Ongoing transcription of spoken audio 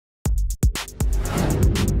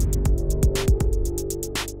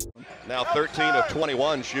now 13 of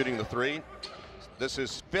 21 shooting the three. This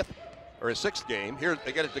is his sixth game. Here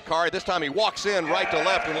they get it to Dakari. This time he walks in right to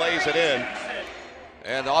left and lays it in.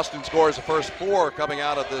 And Austin scores the first four coming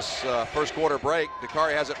out of this first quarter break.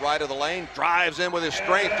 Dakari has it right of the lane, drives in with his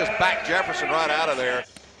strength, just back Jefferson right out of there.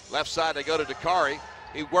 Left side they go to Dakari.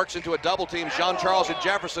 He works into a double team. Jean-Charles and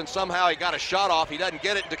Jefferson, somehow he got a shot off. He doesn't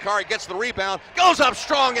get it. Dakari gets the rebound, goes up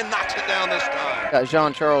strong and knocks it down this time. Got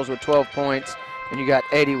Jean-Charles with 12 points, and you got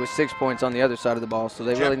Eddie with 6 points on the other side of the ball, so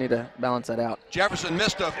they really need to balance that out. Jefferson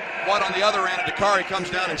missed one on the other end, and Dakari comes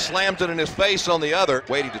down and slams it in his face on the other.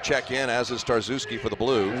 Waiting to check in, as is Starzewski for the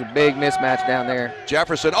Blue. There's a big mismatch down there.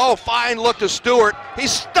 Jefferson, fine look to Stewart.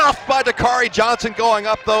 He's stuffed by Dakari Johnson going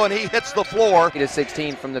up, though, and he hits the floor. He does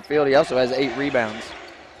 16 from the field. He also has 8 rebounds.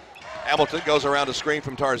 Hamilton goes around a screen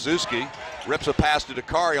from Starzewski, rips a pass to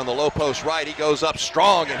Dakari on the low post right. He goes up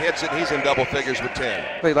strong and hits it. He's in double figures with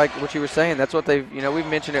 10. Like what you were saying, that's what they've, we've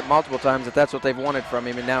mentioned it multiple times that's what they've wanted from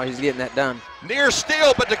him, and now he's getting that done. Near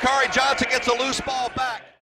steal, but Dakari Johnson gets a loose ball back.